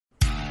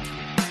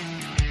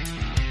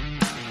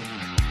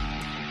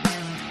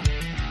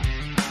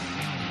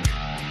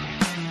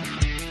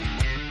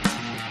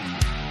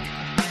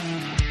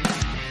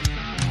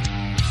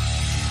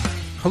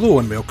Hello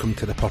and welcome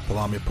to the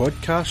Purplearmy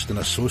Podcast in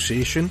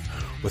association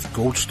with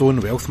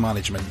Goldstone Wealth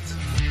Management.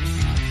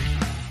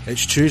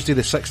 It's Tuesday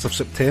the 6th of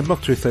September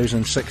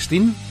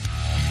 2016.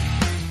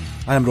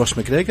 I am Ross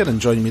McGregor and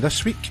joining me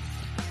this week,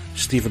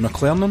 Stephen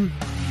McLernan,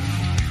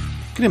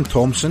 Graham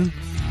Thompson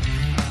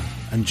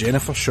and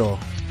Jennifer Shaw.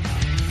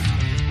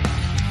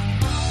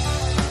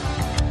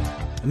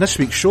 In this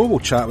week's show we'll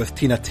chat with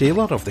Tina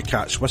Taylor of the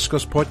Cats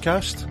Whiskers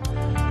Podcast.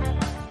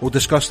 We'll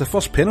discuss the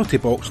first penalty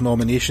box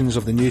nominations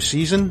of the new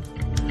season.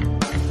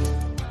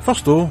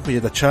 First though, we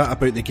had a chat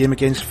about the game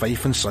against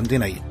Fife on Sunday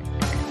night.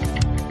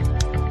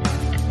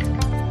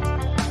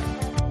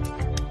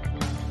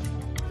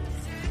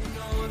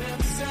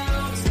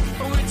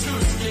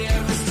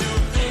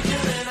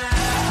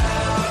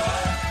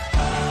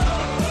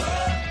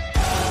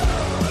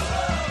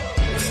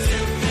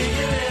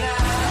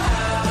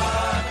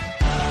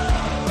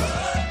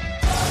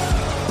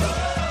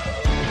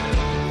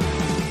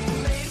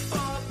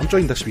 I'm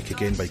joined this week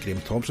again by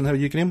Graham Thompson. How are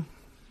you, Graham?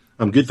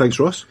 I'm good, thanks,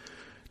 Ross.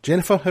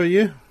 Jennifer, how are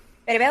you?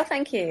 Very well,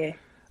 thank you.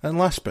 And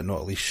last but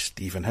not least,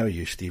 Stephen. How are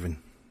you,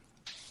 Stephen?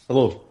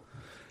 Hello.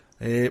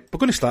 We're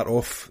going to start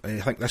off, I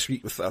think, this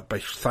week by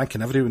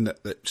thanking everyone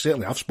that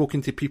certainly I've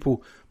spoken to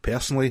people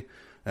personally,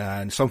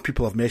 and some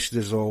people have messaged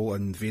us all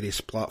on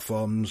various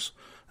platforms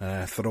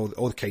for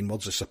all the kind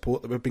words of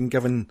support that we've been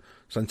given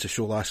since the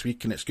show last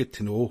week, and it's good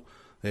to know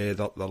there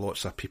are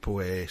lots of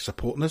people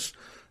supporting us.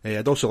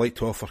 I'd also like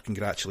to offer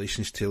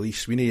congratulations to Lee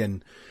Sweeney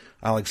and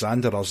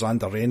Alexander or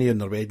Xander Rennie on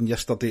their wedding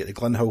yesterday at the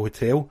Glenhill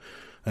Hotel.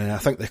 I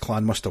think the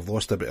clan must have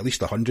lost about at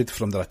least 100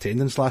 from their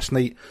attendance last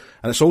night,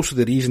 and it's also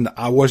the reason that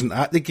I wasn't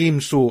at the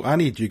game, so I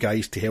need you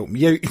guys to help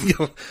me out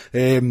here.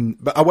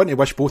 But I want to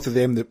wish both of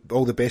them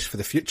all the best for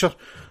the future.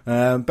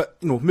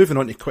 But moving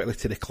on quickly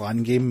to the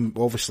clan game,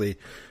 obviously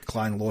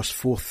clan lost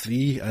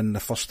 4-3 in the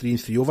first 3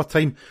 and 3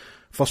 overtime.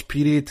 First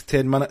period,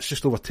 10 minutes,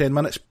 just over 10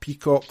 minutes,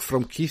 Peacock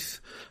from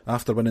Keith,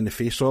 after winning the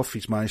face-off,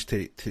 he's managed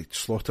to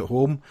slot it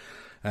home.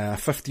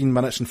 15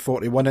 minutes and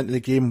 41 into the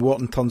game,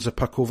 Wharton turns the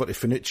puck over to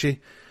Finucci,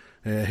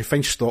 who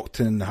finds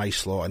Stockton in the high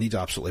slot, and he'd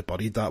absolutely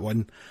buried that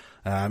one.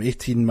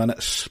 18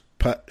 minutes,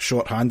 Pitt,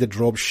 short-handed,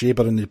 robs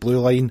Shaber in the blue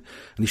line,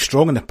 and he's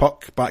strong in the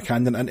puck,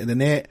 backhanding into the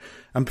net.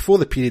 And before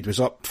the period was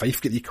up,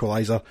 Fife got the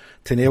equaliser.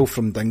 Tennell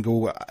from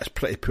Dingle, it's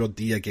pretty poor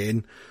D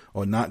again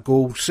on that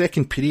goal.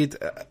 Second period,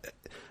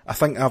 I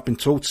think I've been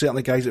told,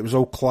 certainly guys, it was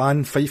all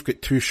clan. Fife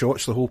got 2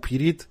 shots the whole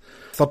period.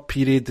 Third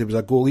period, there was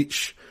a goal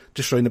each.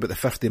 Just round about the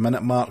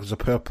 50-minute mark, there was a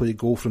power play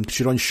goal from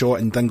Chiron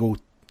Shot, and Dingle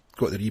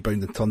got the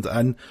rebound and turned it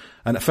in.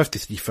 And at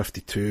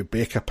 53-52,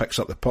 Baker picks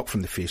up the puck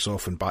from the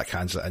face-off and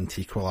backhands it in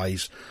to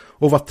equalise.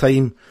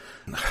 Overtime,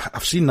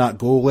 I've seen that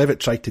goal.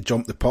 Levitt tried to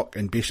jump the puck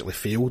and basically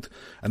failed,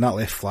 and that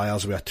left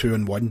Flyers with a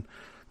 2-1.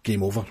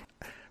 Game over.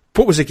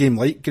 What was the game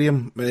like,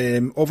 Graham?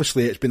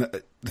 Obviously, it's been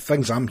the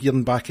things I'm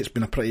hearing back. It's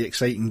been a pretty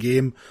exciting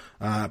game,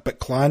 but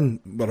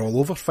Clan were all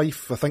over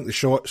Fife. I think the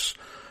shots.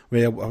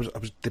 Well, I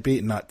was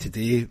debating that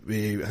today.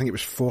 I think it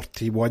was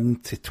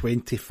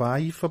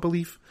 41-25, I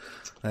believe.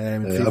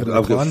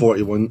 I've got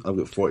 41. I've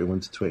got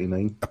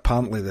 41-29.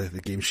 Apparently,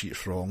 the game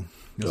sheet's wrong.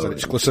 It's an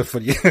exclusive for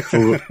you.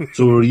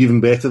 so we're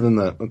even better than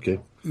that. Okay.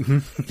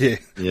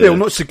 Mm-hmm. Yeah. Well,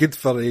 not so good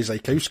for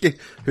Zajkowski,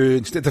 who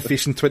instead of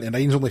facing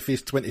 29s only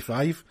faced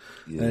 25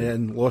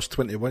 and lost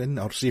 21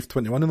 or saved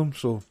 21 of them.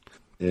 So.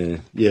 Yeah.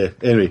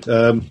 Anyway,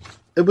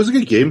 it was a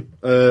good game.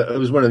 It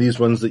was one of these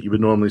ones that you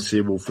would normally say,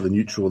 well, for the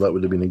neutral, that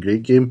would have been a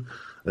great game,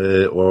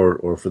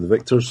 or for the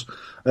victors.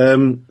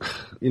 I've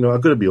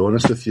got to be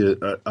honest with you.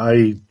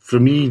 For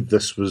me,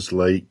 this was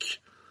like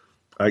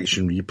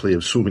action replay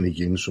of so many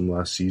games from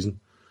last season.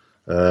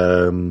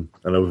 And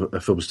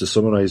if I was to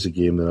summarise the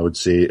game, then I would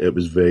say it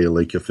was very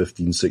like a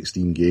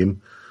 15-16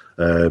 game,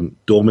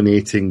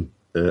 dominating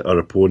our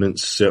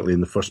opponents, certainly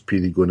in the first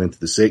period going into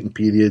the second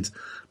period,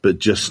 but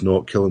just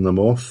not killing them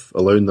off,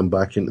 allowing them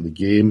back into the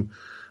game,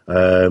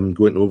 going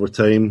to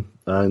overtime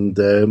and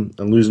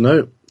losing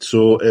out.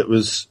 So it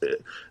was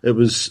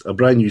a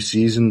brand new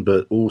season,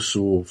 but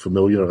also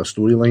familiar, a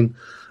storyline.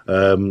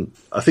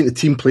 I think the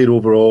team played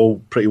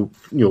overall pretty,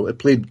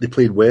 they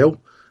played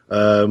well,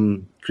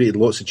 created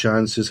lots of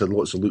chances, had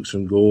lots of looks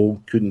on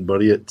goal, couldn't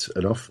bury it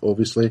enough,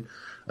 obviously.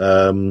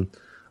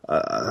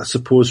 I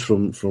suppose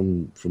from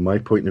my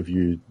point of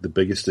view, the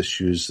biggest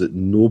issue is that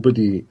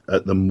nobody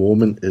at the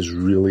moment is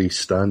really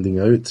standing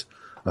out.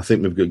 I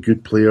think we've got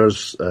good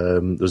players.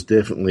 There's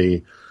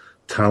definitely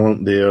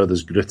talent there.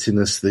 There's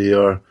grittiness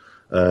there.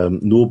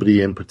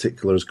 Nobody in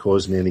particular is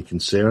causing any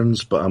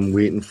concerns, but I'm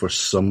waiting for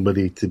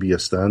somebody to be a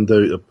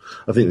standout.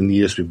 I think the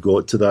nearest we've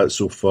got to that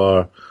so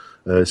far,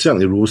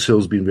 certainly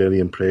Rosehill's been very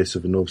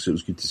impressive, and obviously it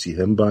was good to see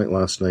him back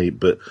last night,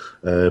 but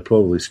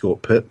probably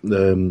Scott Pitt,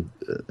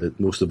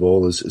 most of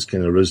all, is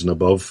kind of risen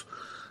above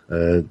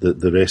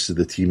the rest of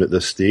the team at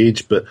this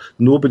stage, but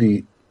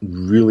nobody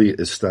really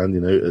is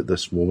standing out at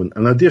this moment,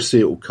 and I dare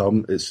say it will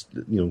come. It's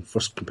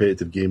first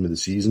competitive game of the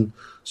season,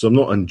 so I'm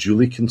not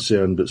unduly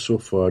concerned, but so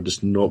far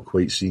just not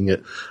quite seeing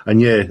it.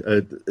 And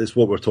it's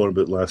what we were talking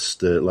about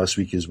last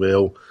week as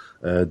well.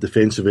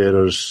 defensive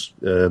errors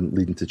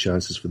leading to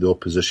chances for the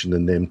opposition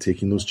and them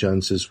taking those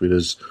chances,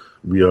 whereas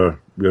we are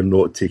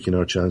not taking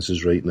our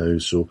chances right now.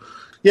 So,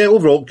 yeah,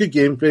 overall, good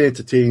game, very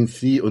entertaining.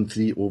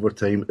 3-on-3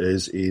 overtime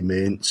is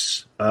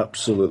immense.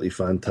 Absolutely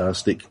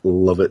fantastic.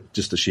 Love it.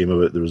 Just a shame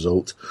about the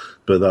result.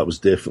 But that was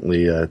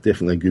definitely a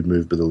good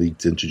move by the league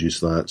to introduce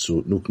that,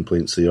 so no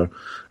complaints there.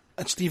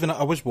 And Stephen,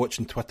 I was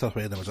watching Twitter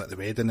when I was at the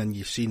wedding, and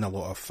you've seen a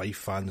lot of Fife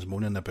fans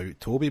moaning about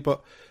Toby,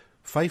 but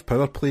 5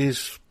 power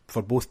plays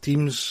for both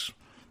teams,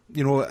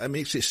 you know, it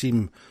makes it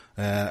seem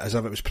as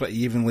if it was pretty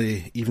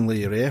evenly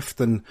refed,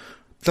 and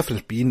the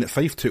difference being that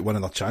Fife took one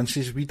of their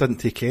chances, we didn't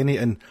take any,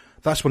 and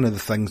that's one of the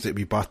things that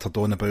we battered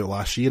on about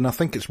last year, and I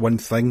think it's one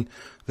thing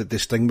that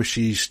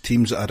distinguishes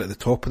teams that are at the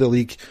top of the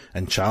league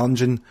and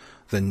challenging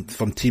than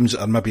from teams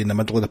that are maybe in the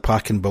middle of the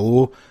pack and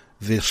below.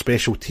 Their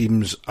special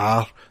teams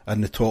are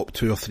in the top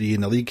 2 or 3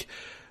 in the league.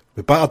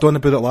 We battered on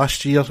about it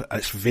last year.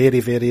 It's very,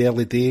 very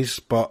early days,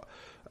 but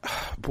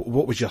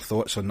what was your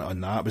thoughts on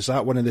that? Was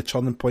that one of the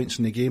turning points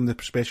in the game, the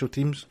special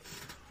teams?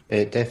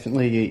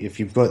 Definitely. If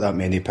you've got that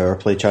many power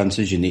play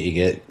chances, you need to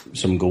get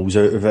some goals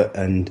out of it.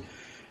 And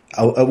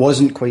it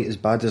wasn't quite as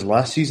bad as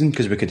last season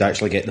because we could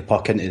actually get the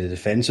puck into the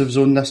defensive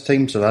zone this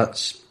time, so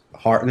that's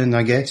heartening,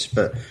 I guess.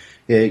 But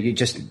yeah, you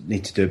just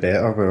need to do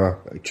better. We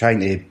were trying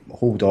to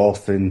hold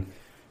off, and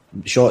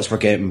shots were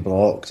getting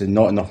blocked and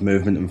not enough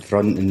movement in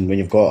front, and when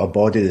you've got a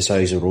body the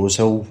size of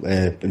Rosehill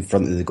in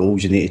front of the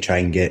goals, you need to try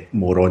and get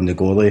more on the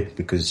goalie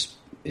because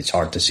it's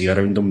hard to see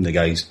around him. The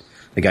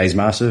guy's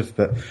massive.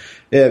 But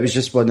yeah, it was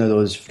just one of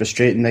those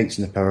frustrating nights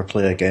in the power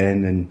play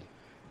again, and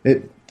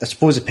I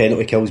suppose the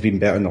penalty kill's been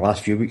better in the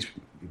last few weeks.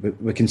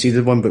 We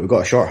conceded one, but we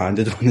got a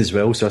short-handed one as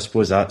well, so I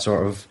suppose that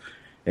sort of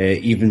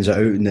evens it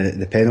out in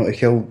the penalty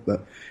kill.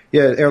 But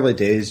yeah, early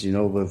days, you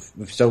know,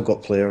 we've still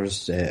got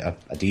players, a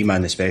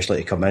D-man especially,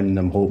 to come in.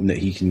 I'm hoping that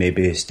he can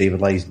maybe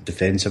stabilise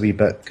defence a wee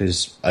bit,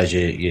 because as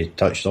you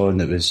touched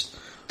on, it was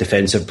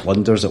defensive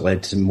blunders that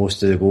led to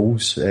most of the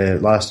goals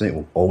last night.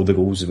 Well, all the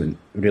goals,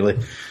 really.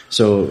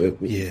 So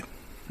yeah,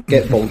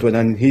 get Baldwin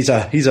in. He's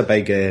a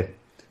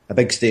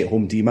big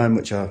stay-at-home D-man,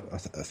 which I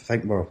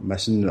think we're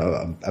missing,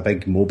 a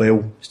big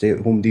mobile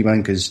stay-at-home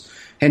D-man, because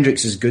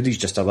Hendricks is good, he's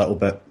just a little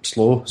bit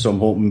slow, so I'm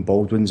hoping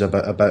Baldwin's a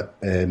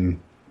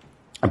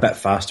bit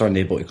faster and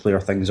able to clear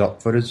things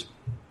up for us.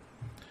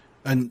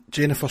 And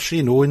Jennifer,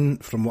 Shane Owen,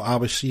 from what I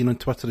was seeing on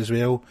Twitter as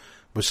well,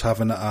 was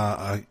having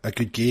a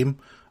good game.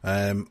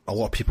 A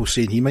lot of people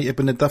saying he might have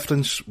been the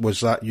difference.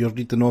 Was that your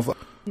reading of it?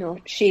 No,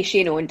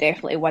 Shane Owen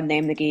definitely won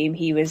them the game.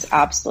 He was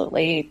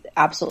absolutely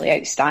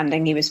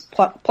outstanding. He was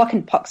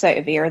plucking pucks out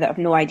of air that I've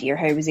no idea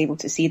how he was able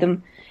to see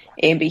them.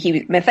 But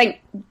I think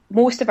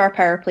most of our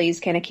power plays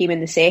kind of came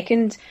in the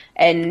second,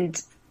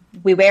 and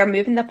we were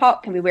moving the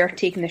puck and we were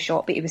taking the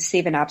shot, but he was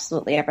saving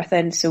absolutely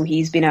everything. So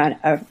he's been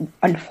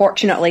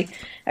unfortunately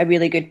a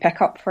really good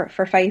pickup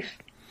for Fife.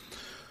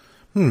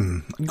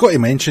 Got to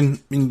mention, I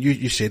mean,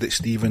 you said it,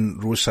 Stephen,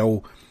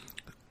 Rosehill.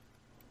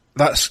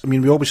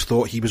 We always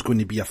thought he was going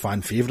to be a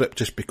fan favourite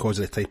just because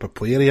of the type of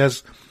player he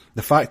is.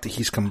 The fact that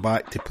he's come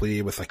back to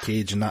play with a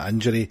cage and that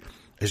injury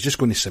is just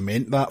going to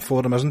cement that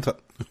for him, isn't it?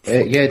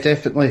 Yeah,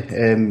 definitely.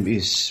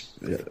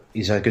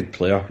 He's a good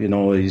player. You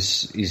know,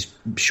 he's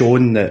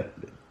shown that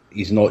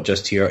he's not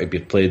just here to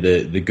play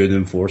the good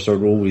enforcer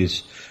role. I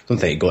don't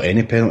think he got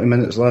any penalty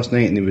minutes last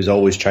night, and he was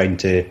always trying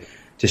to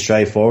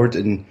strive forward.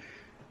 And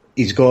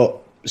he's got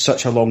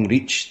such a long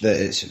reach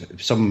that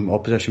some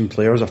opposition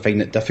players are finding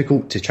it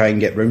difficult to try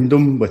and get round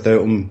him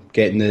without him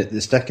getting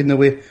the stick in the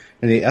way.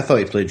 And I thought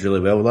he played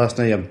really well last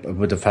night. I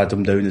would have had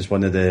him down as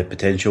one of the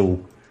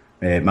potential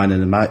man of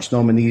the match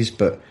nominees,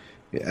 but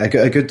a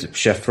good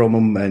shift from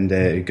him, and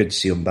good to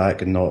see him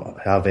back and not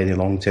have any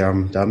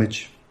long-term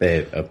damage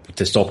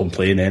to stop him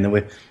playing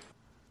anyway.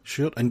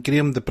 Sure. And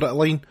Graham, the Brit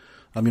line,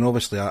 I mean,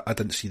 obviously I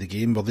didn't see the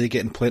game. Were they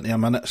getting plenty of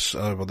minutes,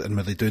 were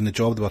they doing the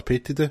job they were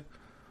paid to do?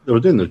 They were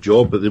doing their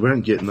job, but they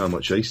weren't getting that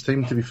much ice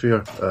time, to be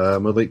fair. I'd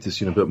like to have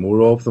seen a bit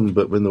more of them,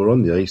 but when they were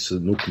on the ice,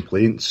 no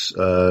complaints.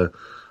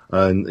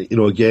 And, you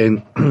know,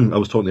 again, I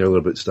was talking earlier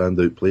about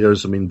standout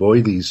players. I mean,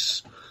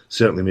 Boydie's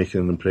certainly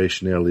making an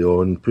impression early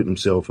on, putting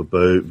himself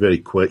about, very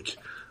quick.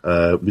 We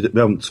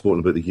haven't spoken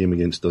about the game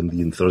against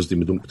Dundee on Thursday,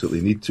 we don't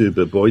particularly need to,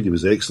 but Boydie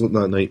was excellent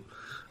that night.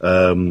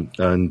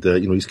 And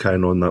you know, he's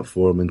carrying on that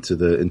form into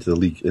the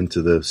league,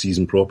 into the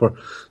season proper.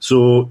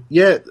 So,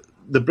 yeah,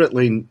 the Brit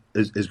line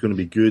is going to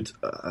be good.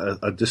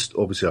 I just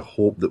obviously I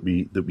hope that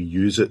we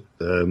use it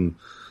on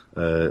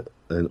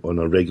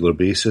a regular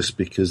basis,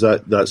 because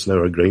that's now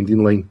our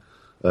grinding line.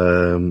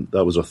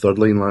 That was our third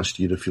line last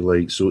year, if you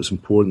like. So it's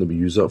important that we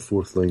use that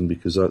fourth line,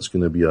 because that's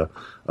going to be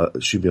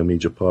should be a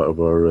major part of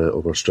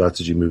our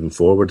strategy moving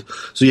forward.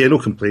 So yeah, no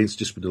complaints.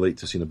 Just would have liked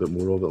to have seen a bit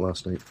more of it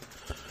last night.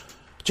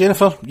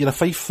 Jennifer, you're a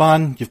Fife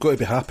fan. You've got to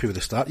be happy with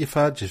the start you've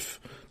had. You've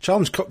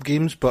challenged cup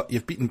games, but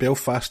you've beaten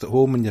Belfast at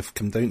home, and you've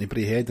come down to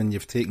Braehead, and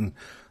you've taken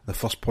the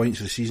first points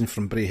of the season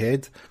from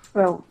Braehead.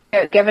 Well,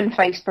 given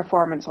Fife's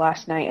performance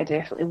last night, I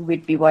definitely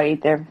would be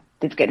worried. They've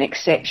got an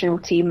exceptional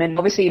team, and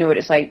obviously you know what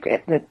it's like.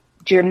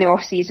 during the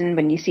off season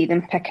when you see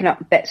them picking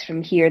up bits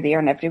from here, there,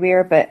 and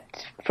everywhere. But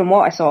from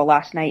what I saw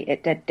last night,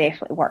 it did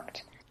definitely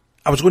worked.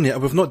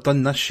 We've not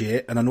done this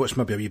yet, and I know it's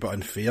maybe a wee bit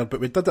unfair, but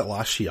we did it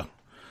last year,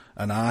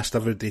 and I asked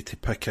everybody to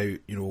pick out,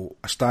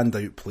 a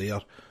standout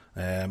player.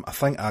 I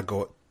think I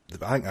got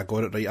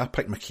it right. I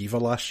picked McKeever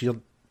last year.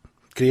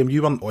 Graham,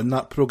 you weren't on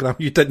that programme.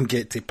 You didn't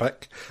get to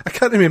pick. I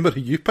can't remember who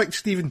you picked,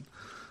 Stephen.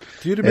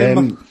 Do you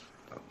remember?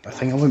 I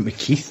think I went with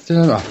Keith,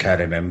 didn't I? I can't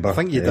remember. I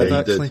think you did,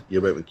 actually. Did.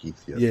 You went with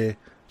Keith, yeah. Yeah.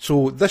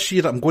 So this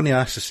year I'm going to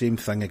ask the same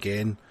thing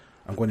again.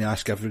 I'm going to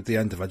ask everybody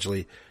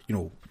individually,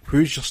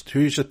 who's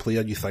the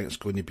player you think is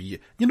going to be...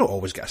 You don't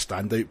always get a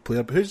standout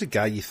player, but who's the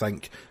guy you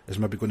think is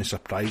maybe going to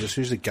surprise us?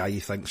 Who's the guy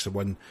you think's the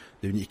one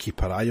that we need to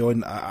keep our eye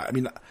on? I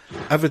mean,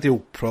 everybody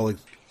will probably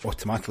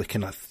automatically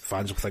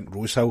fans will think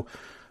Rosehill.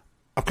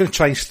 I'm going to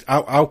try and...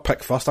 I'll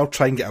pick first. I'll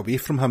try and get away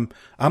from him.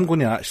 I'm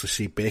going to actually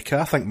say Becca.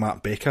 I think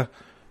Matt Becca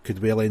could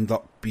well end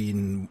up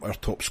being our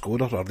top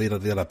scorer, or there or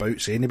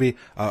thereabouts anyway.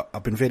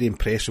 I've been very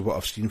impressed with what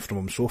I've seen from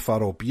him so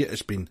far, albeit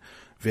it's been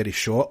very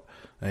short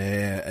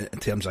in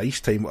terms of ice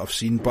time, what I've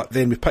seen. But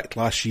then we picked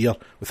last year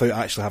without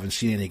actually having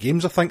seen any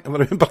games, I think, if I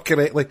remember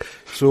correctly.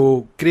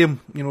 So, Graham,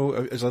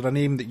 is there a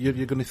name that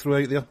you're going to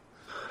throw out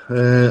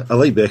there? I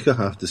like Becca,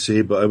 I have to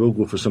say, but I will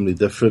go for somebody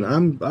different.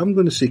 I'm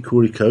going to say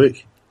Corey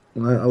Cowick.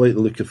 I like the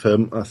look of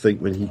him. I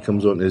think when he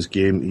comes onto his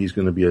game, he's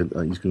going to be a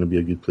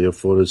good player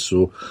for us.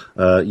 So,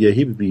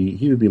 he would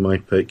be my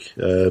pick.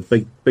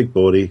 Big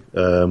body,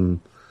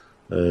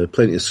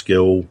 plenty of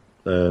skill,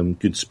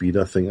 good speed.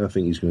 I think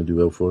he's going to do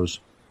well for us.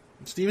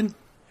 Stephen?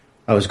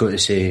 I was going to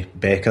say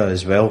Becca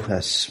as well.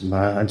 That's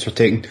my answer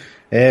taken.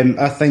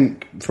 I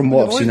think from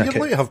what I've seen, you'd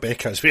like to have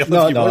Becca as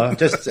well. No,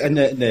 just in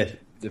the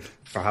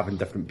for having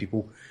different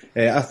people.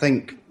 I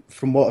think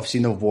from what I've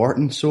seen of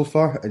Wharton so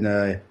far,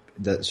 and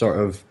that sort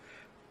of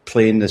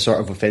playing the sort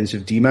of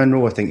offensive D-man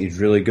role, I think he's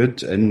really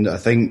good. And I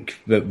think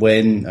that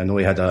I know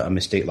he had a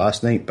mistake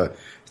last night, but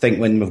I think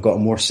when we've got a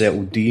more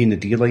settled D and the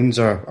D lines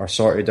are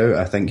sorted out,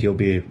 I think he'll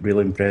be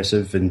really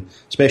impressive. And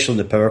especially in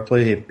the power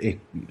play,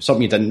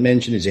 something you didn't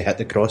mention is he hit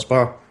the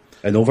crossbar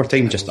in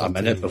overtime just a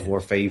minute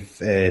before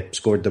Fife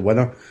scored the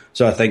winner.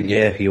 So I think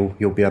he'll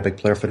be a big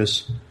player for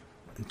us.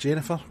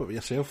 Jennifer, what about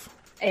yourself?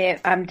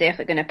 I'm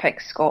definitely going to pick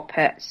Scott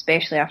Pitt,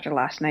 especially after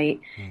last night.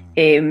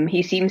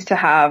 He seems to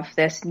have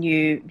this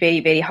new,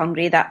 very, very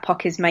hungry, that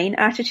puck is mine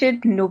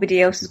attitude.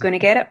 Nobody else is going to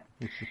get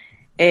it.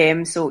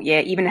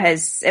 Even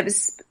it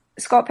was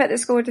Scott Pitt that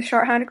scored the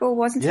short-handed goal,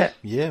 wasn't it?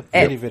 Yeah,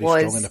 very, very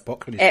strong in the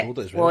puck when he scored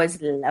it as well. It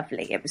was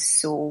lovely. It was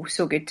so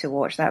good to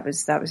watch. That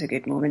was a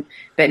good moment.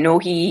 But no,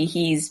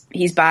 he's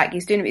back.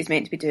 He's doing what he's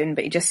meant to be doing,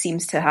 but he just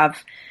seems to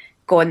have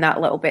gone that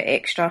little bit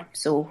extra.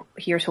 So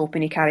here's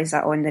hoping he carries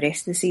that on the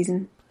rest of the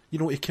season.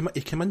 He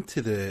came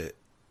into the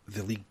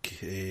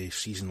league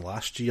season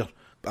last year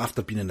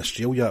after being in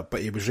Australia,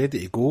 but he was ready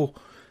to go.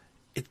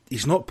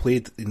 He's not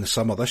played in the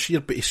summer this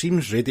year, but he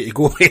seems ready to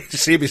go the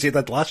same as he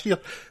did last year.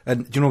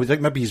 And, we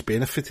think maybe he's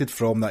benefited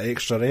from that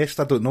extra rest,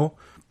 I don't know.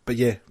 But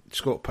yeah,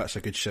 Scott Pitt's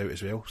a good shout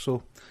as well.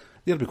 So,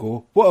 there we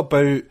go. What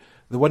about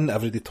the one that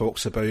everybody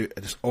talks about?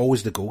 It's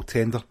always the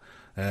goaltender.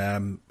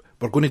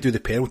 We're going to do the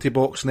penalty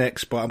box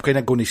next, but I'm kind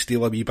of going to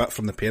steal a wee bit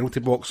from the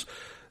penalty box.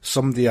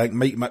 Somebody like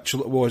Mike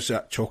Mitchell, it was,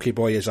 at Chalky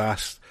Boy, has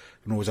asked,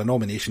 as a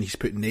nomination, he's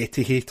put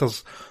netty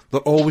haters. There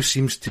always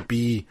seems to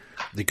be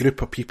the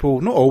group of people,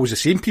 not always the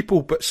same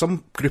people, but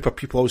some group of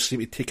people always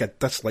seem to take a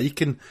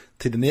disliking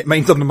to the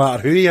netminder no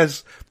matter who he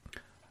is.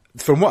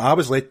 From what I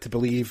was led to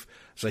believe,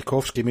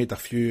 Zajkowski made a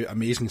few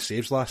amazing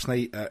saves last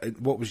night.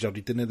 What was your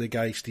reading of the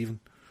guy,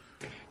 Stephen?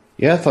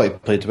 Yeah, I thought he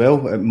played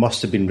well. It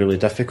must have been really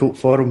difficult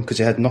for him because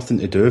he had nothing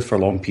to do for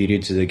long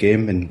periods of the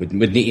game, and we'd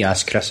need to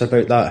ask Chris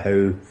about that,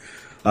 how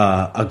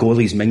a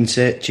goalie's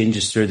mindset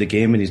changes through the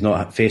game and he's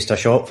not faced a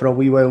shot for a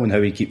wee while, and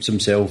how he keeps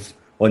himself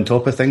on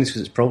top of things,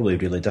 because it's probably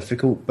really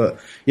difficult. But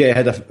yeah, he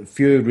had a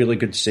few really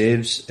good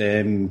saves.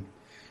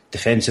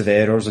 Defensive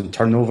errors and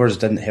turnovers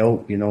didn't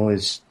help.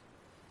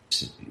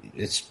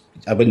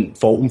 I wouldn't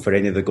fault him for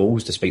any of the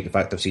goals, despite the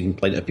fact I've seen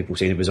plenty of people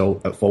saying it was all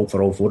at fault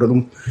for all four of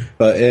them.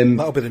 But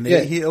that'll be the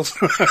netty haters.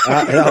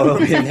 That'll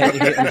be the netty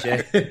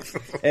haters.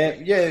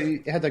 Yeah,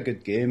 he had a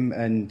good game,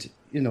 and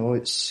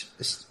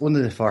it's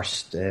only the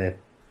first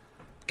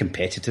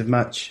competitive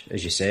match,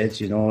 as you said.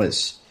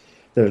 There's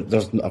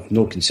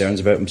no concerns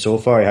about him so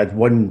far. He had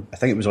one, I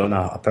think it was on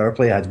a power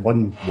play, he had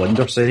one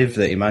wonder save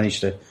that he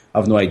managed to, I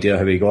have no idea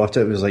how he got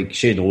it. It was like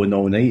Shane Owen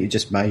all night. He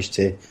just managed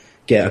to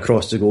get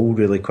across the goal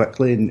really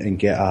quickly and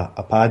get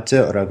a pad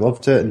to it or a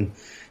glove to it. And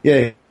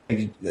yeah,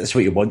 that's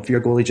what you want for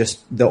your goalie. Just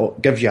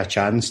that gives you a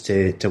chance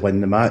to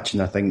win the match.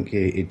 And I think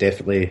he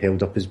definitely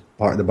held up his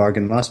part of the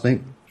bargain last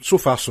night. So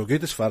far, so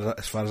good, as far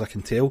as I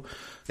can tell.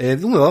 The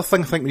only other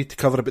thing I think we need to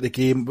cover about the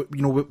game,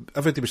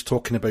 everybody was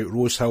talking about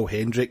Rosehill,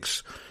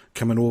 Hendricks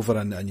coming over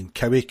and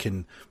Cowick,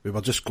 and we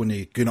were just going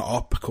to goon it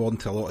up according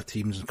to a lot of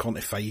teams and according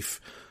to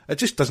Fife. It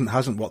just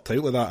hasn't worked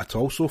out like that at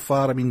all so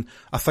far. I mean,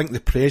 I think the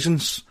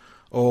presence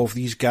of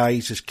these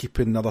guys is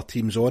keeping other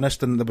teams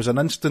honest, and there was an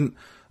instant